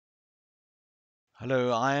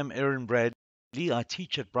Hello, I am Erin. I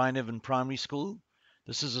teach at Bryneven Primary School.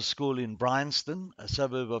 This is a school in Bryanston, a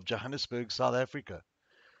suburb of Johannesburg, South Africa.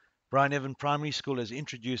 Bryneven Primary School has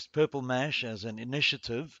introduced Purple Mash as an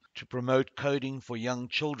initiative to promote coding for young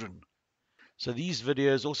children. So these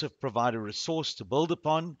videos also provide a resource to build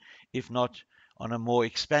upon, if not on a more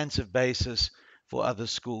expansive basis for other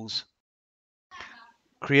schools.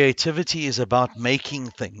 Creativity is about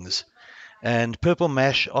making things, and Purple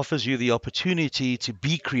Mash offers you the opportunity to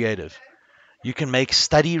be creative. You can make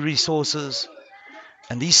study resources,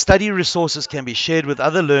 and these study resources can be shared with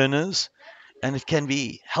other learners, and it can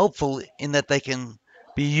be helpful in that they can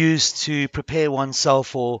be used to prepare oneself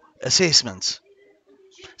for assessments.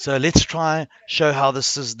 So let's try show how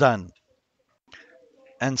this is done.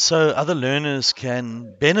 And so other learners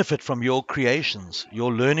can benefit from your creations,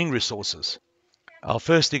 your learning resources. Our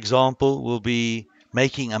first example will be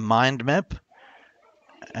making a mind map,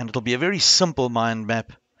 and it'll be a very simple mind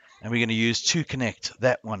map, and we're going to use to connect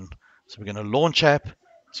that one. So we're going to launch app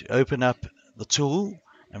to open up the tool,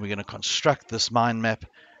 and we're going to construct this mind map,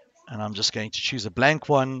 and I'm just going to choose a blank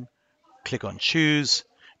one, click on choose,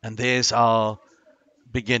 and there's our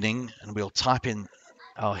beginning, and we'll type in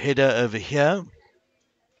our header over here,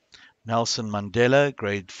 Nelson Mandela,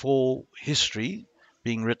 grade 4 history,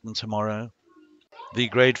 being written tomorrow. The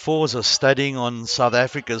grade 4s are studying on South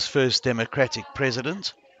Africa's first democratic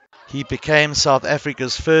president. He became South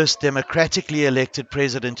Africa's first democratically elected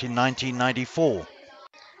president in 1994.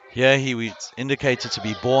 Here he was indicated to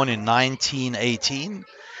be born in 1918.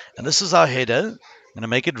 And this is our header. I'm going to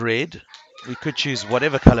make it red. We could choose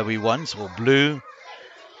whatever color we want, or blue.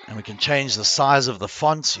 And we can change the size of the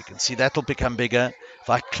fonts. You can see that'll become bigger. If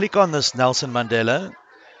I click on this Nelson Mandela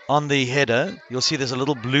on the header, you'll see there's a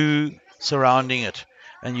little blue surrounding it.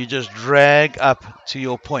 And you just drag up to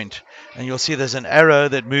your point, and you'll see there's an arrow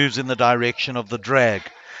that moves in the direction of the drag.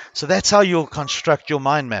 So that's how you'll construct your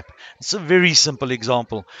mind map. It's a very simple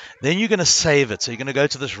example. Then you're going to save it. So you're going to go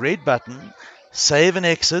to this red button, save and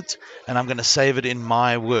exit, and I'm going to save it in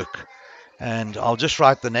my work. And I'll just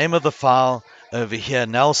write the name of the file over here,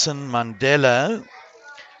 Nelson Mandela.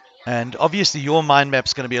 And obviously your mind map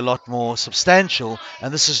is going to be a lot more substantial,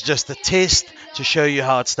 and this is just a test to show you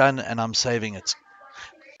how it's done, and I'm saving it.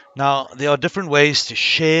 Now, there are different ways to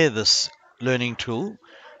share this learning tool,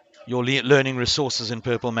 your learning resources in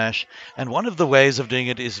Purple Mash, and one of the ways of doing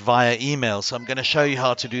it is via email. So I'm going to show you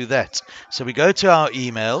how to do that. So we go to our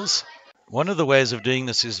emails. One of the ways of doing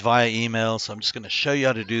this is via email, so I'm just going to show you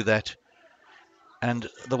how to do that. And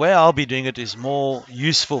the way I'll be doing it is more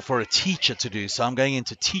useful for a teacher to do. So I'm going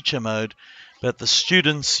into teacher mode, but the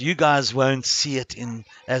students, you guys won't see it in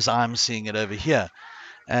as I'm seeing it over here.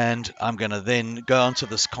 And I'm going to then go onto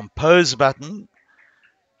this compose button,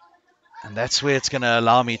 and that's where it's going to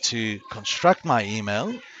allow me to construct my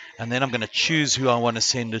email. And then I'm going to choose who I want to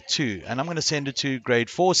send it to. And I'm going to send it to grade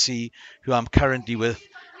 4C, who I'm currently with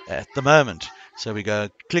at the moment. So we go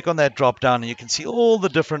click on that drop down, and you can see all the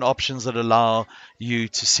different options that allow you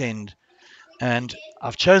to send. And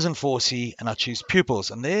I've chosen 4C, and I choose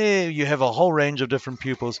pupils. And there you have a whole range of different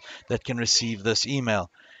pupils that can receive this email.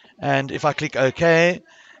 And if I click OK,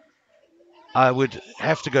 I would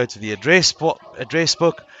have to go to the address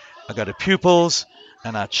book. I go to pupils,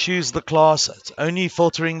 and I choose the class. It's only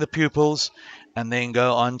filtering the pupils, and then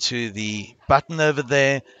go on to the button over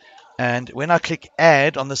there. And when I click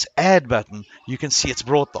add on this add button, you can see it's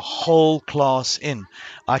brought the whole class in.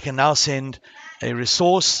 I can now send a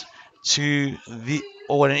resource to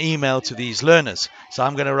or an email to these learners. So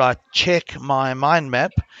I'm going to write check my mind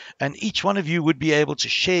map, and each one of you would be able to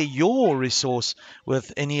share your resource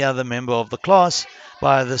with any other member of the class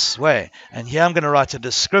by this way. And here I'm going to write a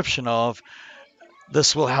description of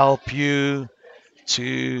this will help you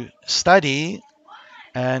to study,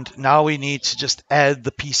 and now we need to just add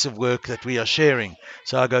the piece of work that we are sharing.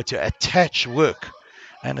 So I go to attach work,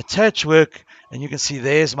 and attach work, and you can see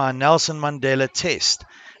there's my Nelson Mandela test,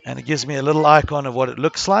 and it gives me a little icon of what it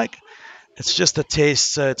looks like. It's just a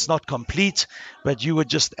test, so it's not complete, but you would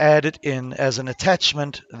just add it in as an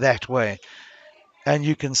attachment that way. And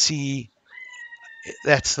you can see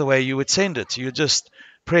that's the way you would send it. You just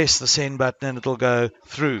press the send button and it'll go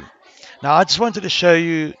through. Now I just wanted to show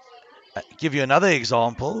you, give you another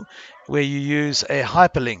example where you use a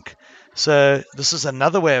hyperlink. So this is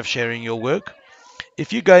another way of sharing your work.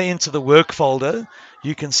 If you go into the work folder,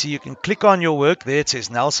 you can see you can click on your work. There it says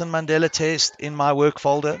Nelson Mandela test in my work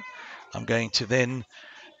folder. I'm going to then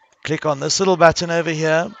click on this little button over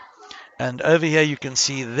here, and over here you can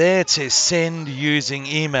see there it says send using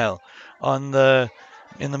email. In the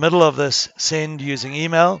middle of this, send using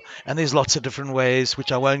email, and there's lots of different ways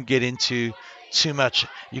which I won't get into too much.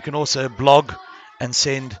 You can also blog and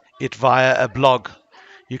send it via a blog.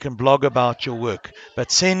 You can blog about your work, but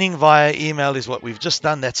sending via email is what we've just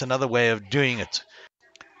done. That's another way of doing it.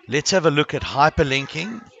 Let's have a look at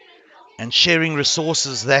hyperlinking and sharing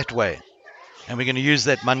resources that way. And we're going to use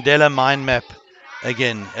that Mandela mind map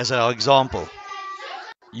again as our example.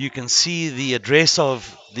 You can see the address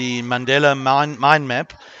of the Mandela mind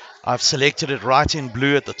map. I've selected it right in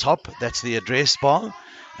blue at the top. That's the address bar.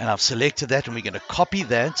 And I've selected that, and we're going to copy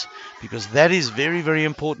that because that is very, very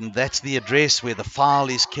important. That's the address where the file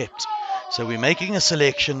is kept. So we're making a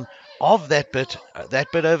selection of that bit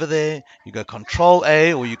over there. You go Control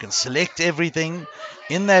A, or you can select everything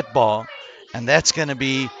in that bar, and that's going to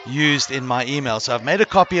be used in my email. So I've made a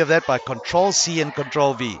copy of that by Control C and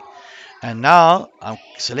Control V. And now I'm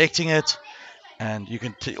selecting it, and you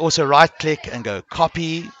can also right click and go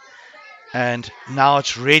copy, and now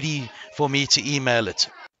it's ready for me to email it.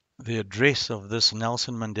 The address of this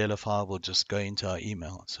Nelson Mandela file will just go into our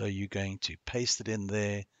email. So you're going to paste it in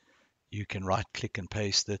there. You can right click and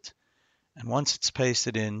paste it. And once it's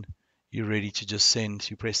pasted in, you're ready to just send.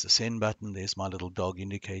 You press the send button. There's my little dog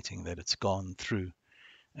indicating that it's gone through.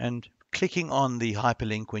 And clicking on the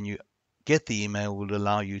hyperlink when you get the email will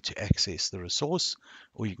allow you to access the resource,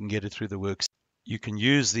 or you can get it through the works. You can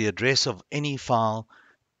use the address of any file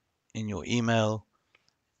in your email.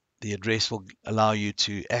 The address will allow you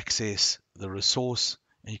to access the resource,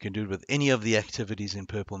 and you can do it with any of the activities in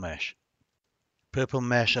Purple Mash. Purple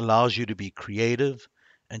Mash allows you to be creative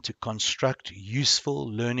and to construct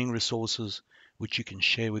useful learning resources which you can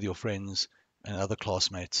share with your friends and other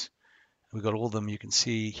classmates. We've got all of them. You can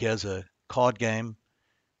see here's a card game.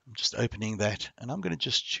 I'm just opening that, and I'm going to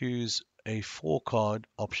just choose a 4-card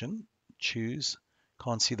option. Choose.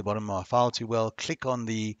 Can't see the bottom of my file too well. Click on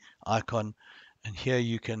the icon, and here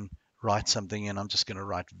you can write something, and I'm just going to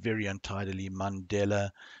write very untidily Mandela,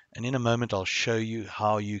 and in a moment I'll show you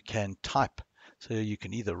how you can type. So you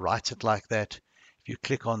can either write it like that. If you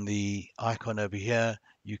click on the icon over here,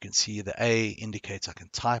 you can see the A indicates I can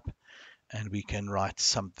type, and we can write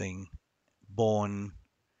something. Born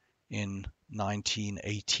in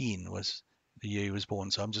 1918 was the year he was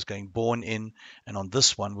born. So I'm just going born in, and on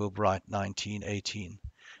this one we'll write 1918.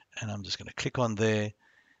 And I'm just going to click on there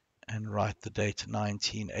and write the date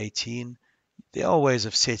 1918. There are ways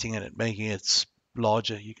of setting it and making it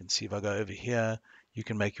larger. You can see if I go over here, you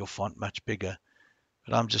can make your font much bigger.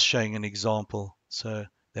 But I'm just showing an example. So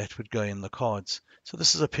that would go in the cards. So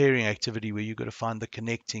this is a pairing activity where you've got to find the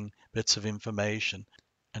connecting bits of information.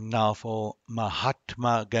 And now for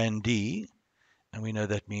Mahatma Gandhi, and we know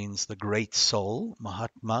that means the great soul.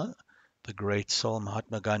 Mahatma, the great soul.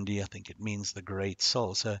 Mahatma Gandhi, I think it means the great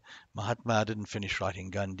soul. So Mahatma, I didn't finish writing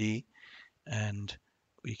Gandhi, and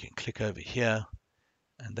we can click over here,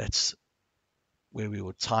 and that's where we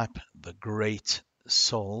would type the great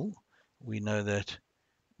soul. We know that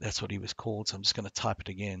that's what he was called, so I'm just going to type it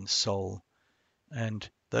again, soul. And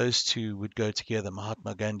those two would go together.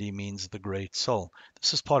 Mahatma Gandhi means the great soul.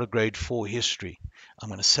 This is part of grade 4 history. I'm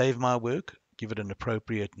going to save my work, give it an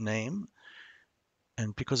appropriate name.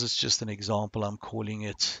 And because it's just an example, I'm calling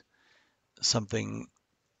it something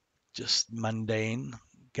just mundane,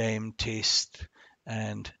 game test.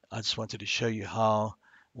 And I just wanted to show you how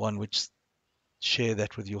one would share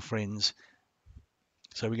that with your friends.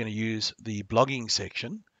 So we're going to use the blogging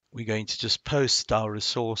section. We're going to just post our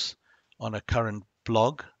resource on a current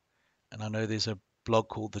blog. And I know there's a blog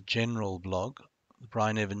called the General blog, the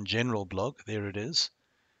Bryneven General blog. There it is.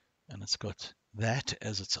 And it's got that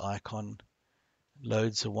as its icon.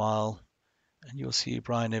 Loads a while, and you'll see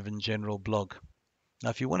Bryneven General blog.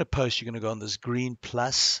 Now, if you want to post, you're going to go on this green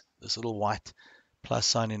plus, this little white plus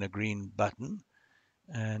sign in a green button,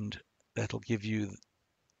 and that'll give you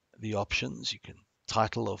the options. You can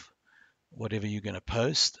title of whatever you're going to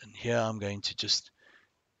post. And here I'm going to just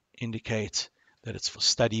indicate that it's for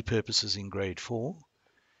study purposes in grade 4.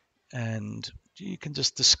 And you can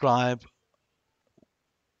just describe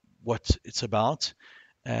what it's about.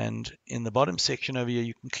 And in the bottom section over here,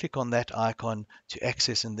 you can click on that icon to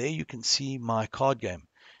access. And there you can see my card game.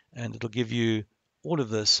 And it'll give you all of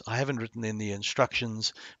this. I haven't written in the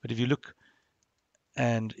instructions, but if you look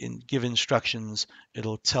and give instructions,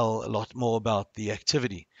 it'll tell a lot more about the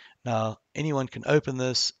activity. Now, anyone can open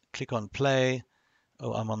this, click on play.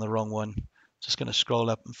 Oh, I'm on the wrong one. Just going to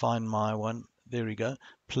scroll up and find my one. There we go.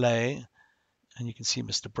 Play. And you can see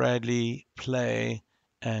Mr. Bradley, play.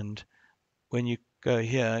 And when you go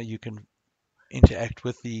here, you can interact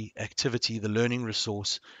with the activity, the learning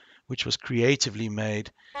resource, which was creatively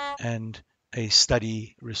made and a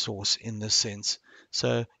study resource in this sense.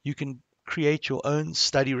 So you can create your own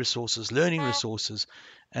study resources, learning resources,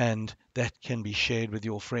 and that can be shared with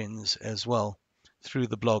your friends as well through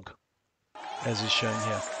the blog, as is shown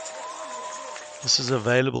here. This is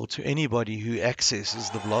available to anybody who accesses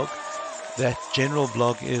the blog. That general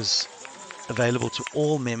blog is available to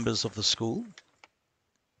all members of the school.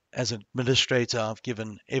 As an administrator, I've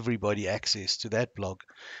given everybody access to that blog.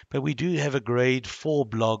 But we do have a grade 4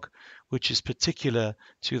 blog, which is particular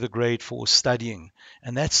to the grade 4 studying.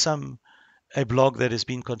 And that's a blog that has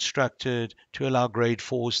been constructed to allow grade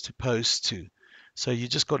 4s to post to. So you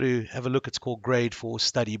just got to have a look. It's called Grade 4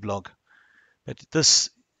 Study Blog. But this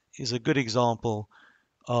is a good example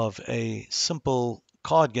of a simple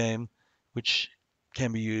card game which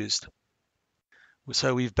can be used.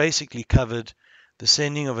 So we've basically covered the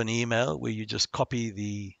sending of an email where you just copy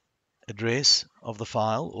the address of the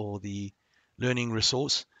file or the learning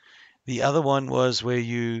resource. The other one was where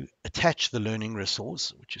you attach the learning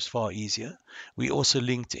resource, which is far easier. We also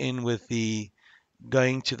linked in with the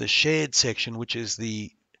going to the shared section, which is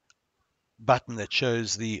the button that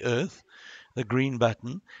shows the earth, the green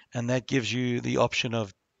button, and that gives you the option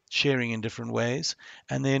of sharing in different ways.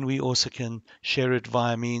 And then we also can share it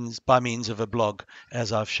by means of a blog,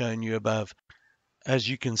 as I've shown you above. As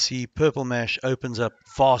you can see, Purple Mash opens up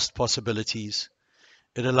vast possibilities.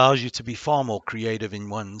 It allows you to be far more creative in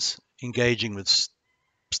one's engaging with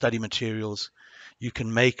study materials. You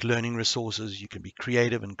can make learning resources, you can be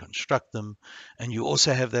creative and construct them, and you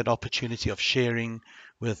also have that opportunity of sharing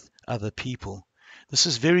with other people. This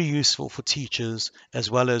is very useful for teachers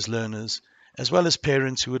as well as learners, as well as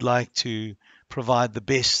parents who would like to provide the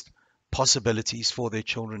best possibilities for their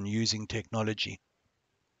children using technology.